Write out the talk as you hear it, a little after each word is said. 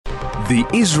The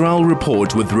Israel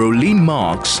Report with Rolene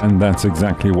Marks. And that's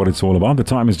exactly what it's all about. The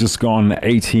time has just gone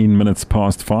 18 minutes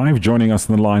past 5. Joining us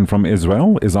on the line from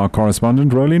Israel is our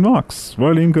correspondent, Rolene Marks.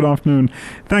 Rolene, good afternoon.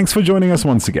 Thanks for joining us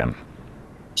once again.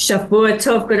 Shavua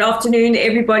Tov, good afternoon,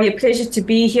 everybody. A pleasure to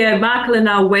be here. Michael and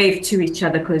I wave to each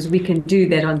other because we can do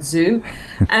that on Zoom.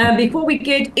 Before we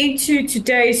get into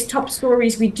today's top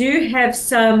stories, we do have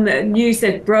some news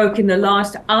that broke in the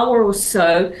last hour or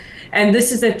so. And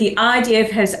this is that the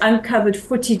IDF has uncovered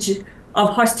footage of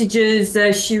hostages,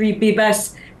 Shiri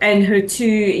Bibas and her two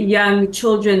young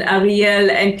children,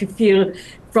 Ariel and Kafir,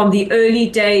 from the early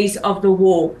days of the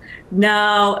war.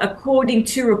 Now, according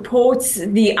to reports,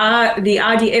 the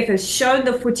IDF has shown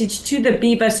the footage to the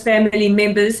Bibas family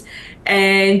members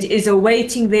and is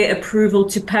awaiting their approval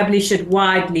to publish it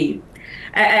widely.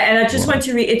 And I just want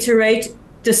to reiterate,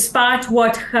 despite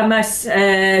what Hamas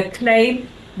claim,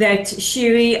 that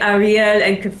Shiri, Ariel,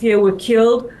 and Kafir were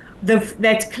killed,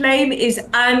 that claim is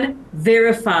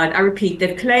unverified. I repeat,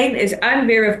 that claim is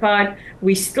unverified.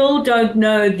 We still don't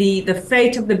know the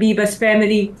fate of the Bibas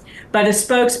family, but a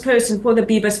spokesperson for the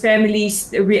Bibas family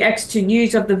reacts to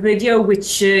news of the video,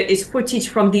 which is footage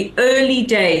from the early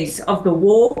days of the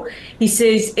war. He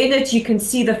says, in it, you can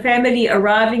see the family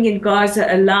arriving in Gaza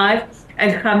alive,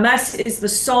 and Hamas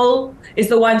is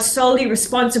the one solely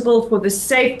responsible for the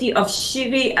safety of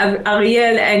Shiri,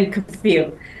 Ariel, and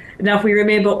Kafir. Now, if we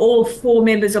remember, all four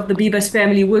members of the Bibas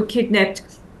family were kidnapped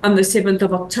on the 7th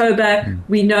of October.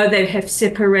 We know they have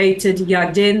separated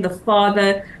Yarden, the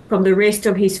father, from the rest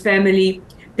of his family.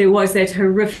 There was that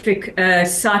horrific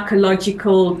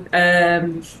psychological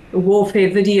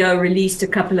warfare video released a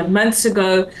couple of months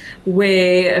ago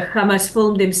where Hamas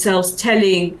filmed themselves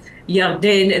telling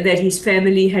Yarden that his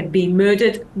family had been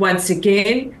murdered. Once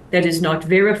again, that is not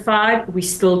verified. We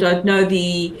still don't know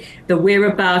the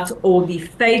whereabouts or the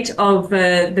fate of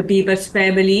the Bibas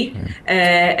family.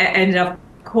 And of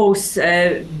course,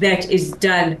 that is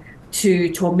done to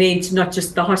torment not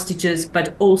just the hostages,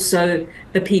 but also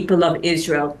the people of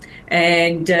Israel.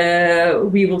 And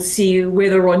we will see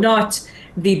whether or not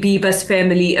the Bibas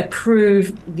family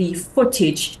approve the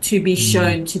footage to be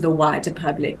shown to the wider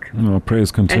public. Oh,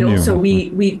 prayers continue. And also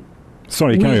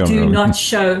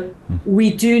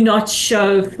we do not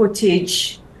show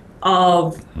footage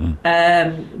of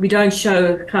we don't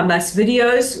show Hamas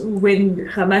videos. When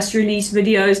Hamas release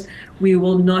videos, we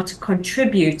will not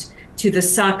contribute to the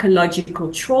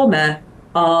psychological trauma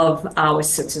of our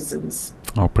citizens.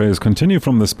 Our prayers continue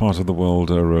from this part of the world,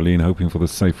 Rolene, hoping for the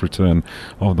safe return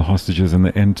of the hostages and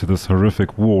the end to this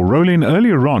horrific war. Rolene,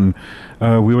 earlier on,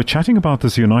 we were chatting about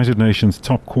this United Nations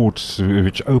top court,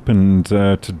 which opened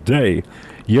today.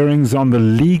 Hearings on the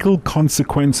legal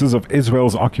consequences of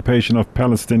Israel's occupation of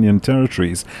Palestinian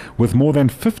territories, with more than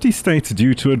 50 states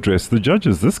due to address the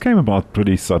judges. This came about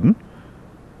pretty sudden.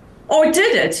 Or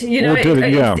did it? You know,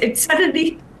 it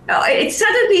suddenly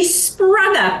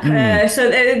sprung up. So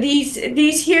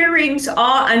these hearings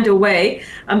are underway.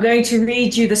 I'm going to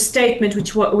read you the statement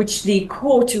which the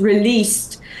court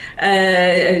released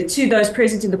to those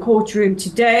present in the courtroom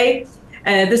today.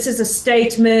 This is a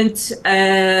statement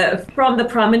from the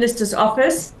Prime Minister's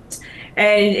office.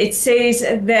 And it says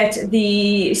that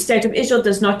the State of Israel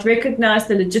does not recognize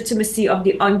the legitimacy of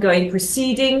the ongoing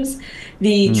proceedings.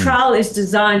 The trial is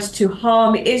designed to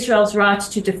harm Israel's right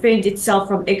to defend itself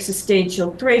from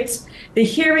existential threats. The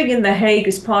hearing in The Hague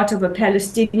is part of a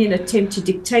Palestinian attempt to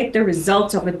dictate the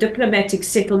results of a diplomatic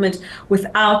settlement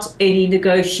without any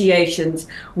negotiations.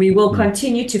 We will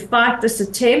continue to fight this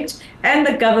attempt, and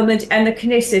the government and the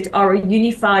Knesset are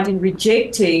unified in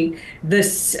rejecting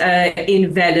this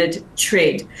invalid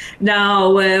trend. Now,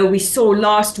 we saw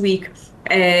last week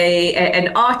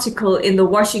an article in the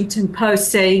Washington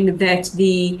Post saying that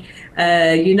the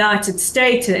United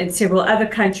States and several other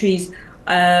countries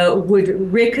would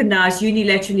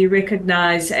unilaterally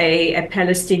recognize a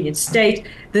Palestinian state.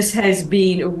 This has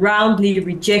been roundly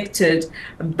rejected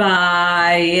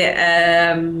by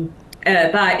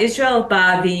Israel,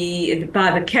 by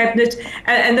the cabinet,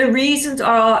 and the reasons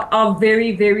are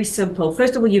very, very simple.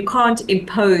 First of all, you can't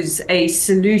impose a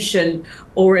solution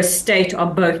or a state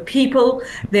on both people.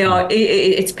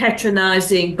 It's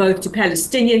patronizing both to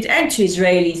Palestinians and to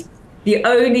Israelis. The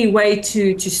only way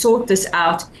to sort this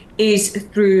out is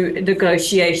through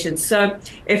negotiations. So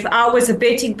if I was a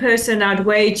betting person, I'd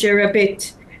wager a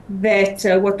bet that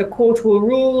what the court will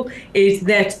rule is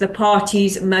that the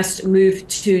parties must move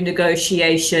to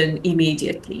negotiation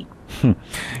immediately.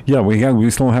 Yeah, we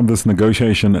still have this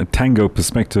negotiation tango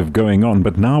perspective going on,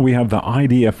 but now we have the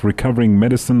IDF recovering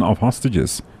medicine of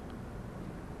hostages.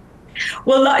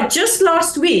 Well, just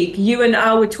last week, you and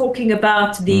I were talking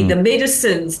about the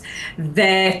medicines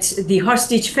that the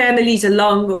hostage families,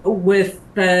 along with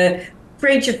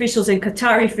French officials and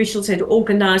Qatari officials, had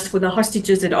organized for the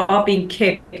hostages that are being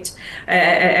kept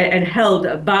and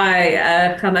held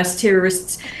by Hamas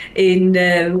terrorists in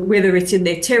whether it's in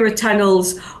their terror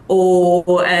tunnels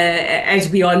or,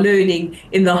 as we are learning,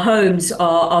 in the homes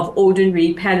of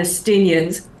ordinary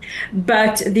Palestinians.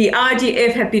 But the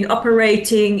IDF have been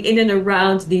operating in and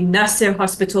around the Nasser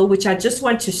hospital, which I just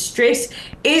want to stress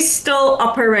is still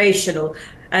operational.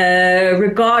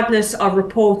 Regardless of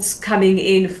reports coming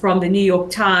in from the New York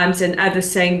Times and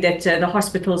others saying that the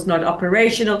hospital is not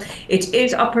operational. It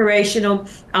is operational.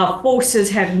 Our forces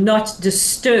have not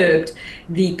disturbed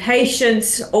the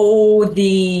patients or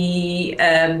the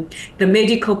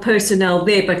medical personnel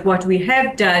there. But what we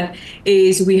have done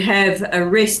is we have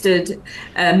arrested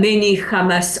many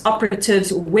Hamas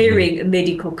operatives wearing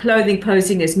medical clothing,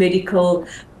 posing as medical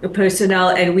personnel,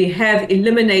 and we have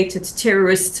eliminated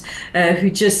terrorists who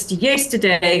just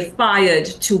yesterday fired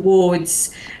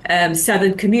towards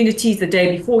southern communities the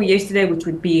day before yesterday, which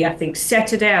would be, I think,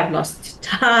 Saturday. I've lost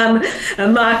time,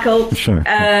 Michael. Sure.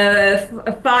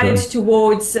 Fired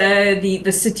towards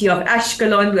the city of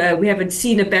Ashkelon. We haven't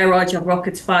seen a barrage of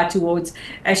rockets fired towards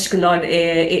Ashkelon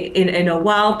in a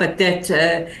while, but that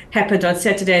happened on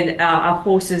Saturday, and our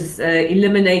forces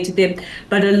eliminated them.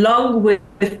 But along with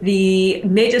the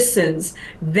medicines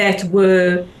that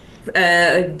were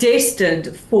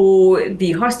destined for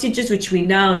the hostages, which we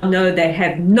now know they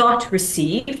have not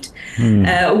received,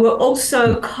 were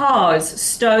also cars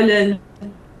stolen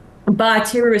by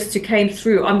terrorists who came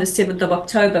through on the 7th of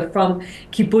October from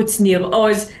Kibbutz Nir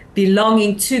Oz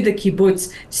belonging to the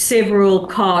kibbutz. Several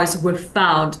cars were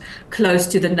found close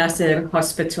to the Nasser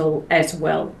hospital as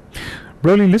well.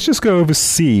 Rolene, let's just go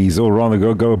overseas, or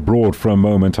rather go abroad for a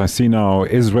moment. I see now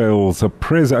Israel's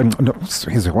president,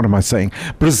 what am I saying?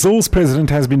 Brazil's president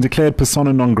has been declared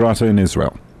persona non grata in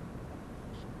Israel.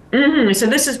 So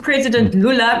this is President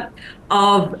Lula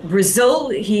of Brazil.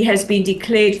 He has been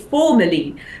declared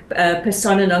formally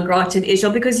persona non grata in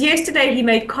Israel because yesterday he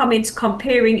made comments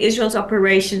comparing Israel's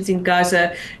operations in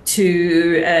Gaza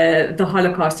to the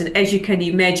Holocaust. And as you can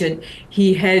imagine,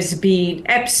 he has been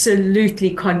absolutely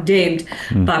condemned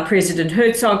by President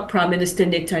Herzog, Prime Minister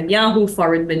Netanyahu,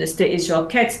 Foreign Minister Israel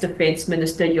Katz, Defense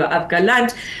Minister Yoav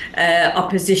Gallant,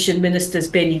 Opposition Ministers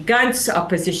Benny Gantz,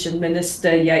 Opposition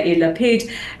Minister Yair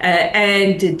Lapid,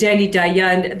 and Danny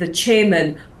Dayan, the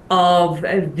chairman of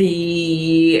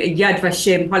the Yad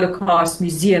Vashem Holocaust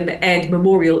Museum and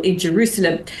Memorial in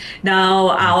Jerusalem.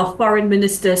 Now, our foreign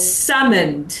minister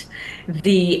summoned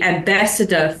the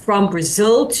ambassador from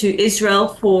Brazil to Israel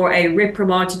for a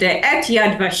reprimand today at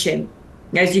Yad Vashem.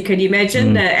 As you can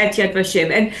imagine, at Yad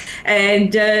Vashem.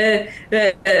 And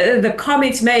the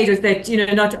comments made was that,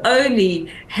 not only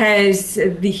has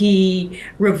he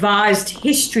revised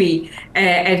history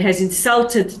and has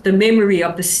insulted the memory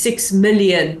of the 6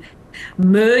 million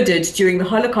murdered during the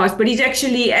Holocaust, but he's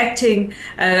actually acting,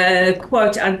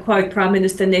 quote unquote, Prime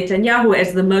Minister Netanyahu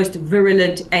as the most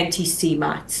virulent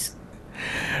anti-Semites.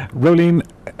 Rolene,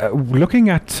 looking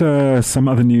at some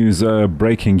other news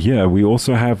breaking here, we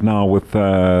also have now with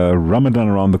Ramadan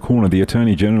around the corner, the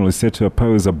Attorney General is set to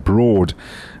oppose a broad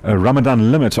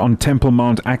Ramadan limit on Temple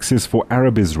Mount access for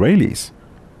Arab Israelis.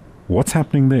 What's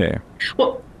happening there?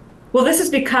 Well, this has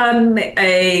become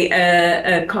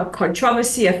a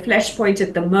controversy, a flashpoint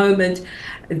at the moment.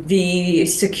 The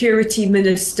Security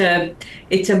Minister,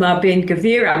 Itamar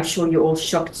Ben-Gvir, I'm sure you're all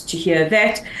shocked to hear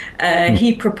that,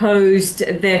 he proposed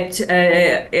that,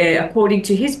 according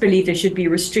to his belief, there should be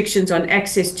restrictions on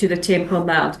access to the Temple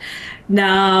Mount.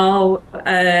 Now,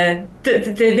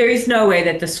 there is no way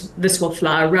that this will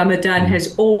fly. Ramadan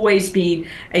has always been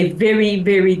a very,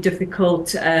 very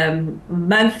difficult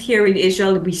month here in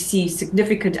Israel. We see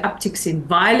significant upticks in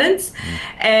violence.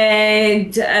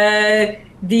 And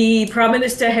the Prime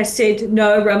Minister has said,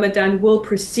 no, Ramadan will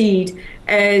proceed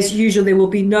as usual. There will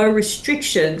be no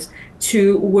restrictions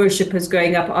to worshippers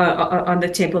going up on the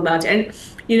Temple Mount. And,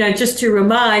 just to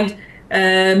remind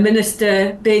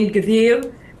Minister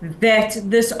Ben-Gvir that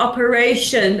this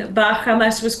operation by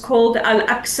Hamas was called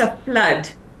Al-Aqsa Flood,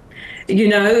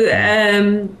 in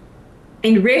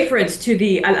reference to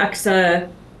the Al-Aqsa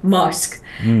Mosque.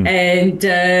 And,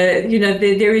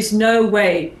 there is no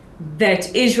way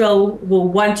that Israel will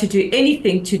want to do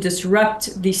anything to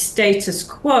disrupt the status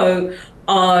quo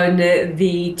on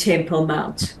the Temple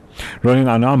Mount. Rolene,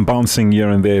 I know I'm bouncing here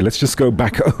and there. Let's just go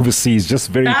back overseas just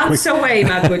very quickly. Bounce away,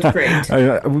 my good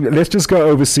friend. Let's just go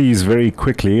overseas very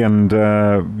quickly. And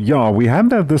we had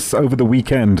this over the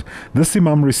weekend. This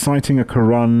imam reciting a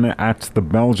Quran at the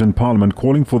Belgian parliament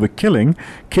calling for the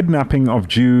kidnapping of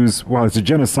Jews. Well, it's a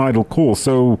genocidal call.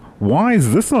 So why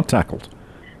is this not tackled?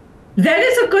 That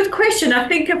is a good question. I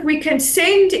think if we can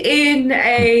send in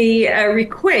a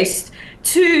request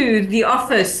to the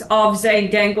office of Zane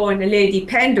Dango and Lady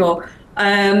Pandor,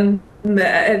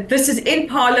 this is in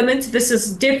Parliament. This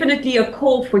is definitely a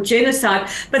call for genocide.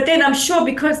 But then I'm sure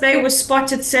because they were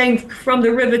spotted saying from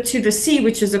the river to the sea,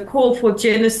 which is a call for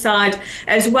genocide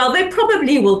as well, they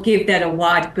probably will give that a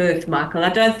wide berth, Michael. I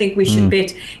don't think we should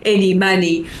bet any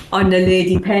money on the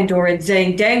Lady Pandor and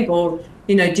Zane Dango,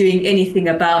 doing anything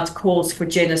about calls for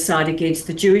genocide against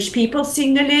the Jewish people,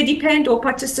 seeing the Lady Pandor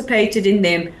participated in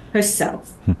them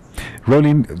herself.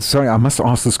 Rolene, sorry, I must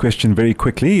ask this question very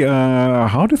quickly.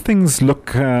 How do things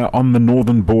look on the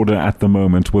northern border at the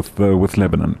moment with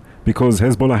Lebanon? Because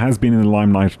Hezbollah has been in the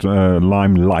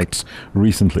limelight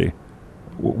recently.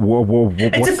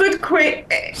 It's a good question.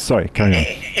 Sorry, carry on.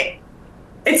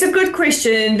 It's a good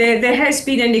question. There has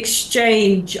been an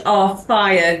exchange of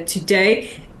fire today.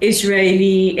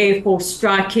 Israeli Air Force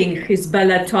striking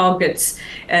Hezbollah targets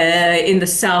in the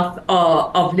south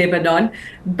of Lebanon.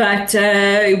 But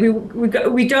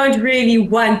we don't really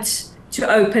want to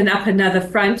open up another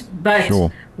front, but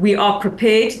sure, we are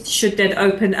prepared should that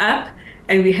open up,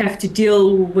 and we have to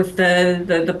deal with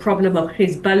the problem of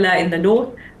Hezbollah in the north.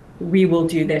 We will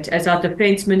do that. As our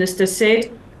defense minister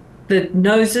said, the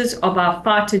noses of our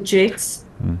fighter jets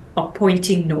are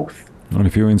pointing north. And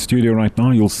if you're in studio right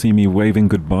now, you'll see me waving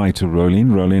goodbye to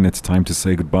Rolene. Rolene, it's time to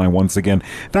say goodbye once again.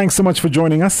 Thanks so much for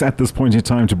joining us at this point in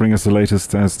time to bring us the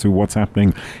latest as to what's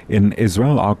happening in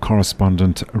Israel. Our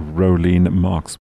correspondent, Rolene Marks.